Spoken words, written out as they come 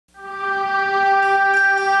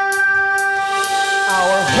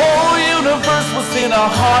universe was in a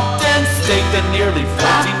hot, dense state that nearly 14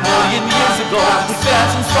 million years ago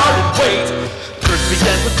expansion started. Wait! Earth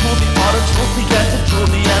began to cool, the modern tools began to drool,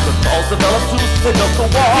 Neanderthals developed tools to build the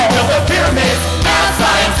wall. We built the pyramids, math,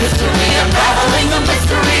 science, history, unraveling the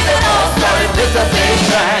mystery that all started with the Big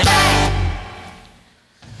Bang.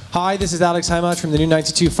 Hi, this is Alex Hindmarch from the new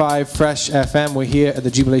 92.5 Fresh FM. We're here at the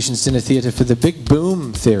Jubilations Dinner Theatre for the Big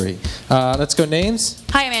Boom Theory. Let's go names.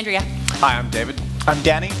 Hi, I'm Andrea. Hi, I'm David. I'm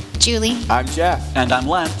Danny. Julie. I'm Jeff. And I'm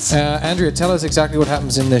Lance. Andrea, tell us exactly what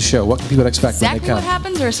happens in this show. What can people expect when they come? Exactly what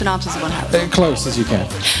happens, or a synopsis of what happens? Close as you can.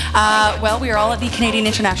 Well, we are all at the Canadian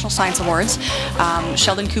International Science Awards.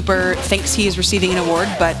 Sheldon Cooper thinks he is receiving an award,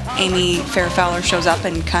 but Amy Farrah-Fowler shows up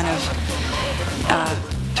and kind of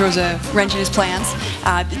throws a wrench in his plans.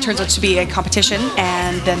 It turns out to be a competition,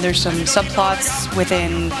 and then there's some subplots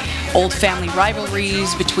within old family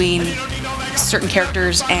rivalries between certain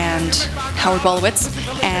characters and Howard Wolowitz,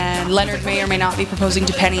 and Leonard may or may not be proposing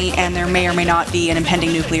to Penny, and there may or may not be an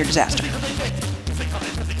impending nuclear disaster.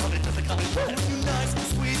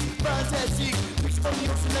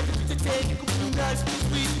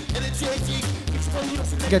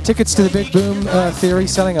 Get tickets to the Big Boom Theory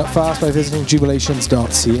selling up fast by visiting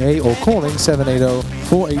jubilations.ca or calling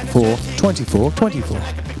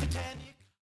 780-484-2424.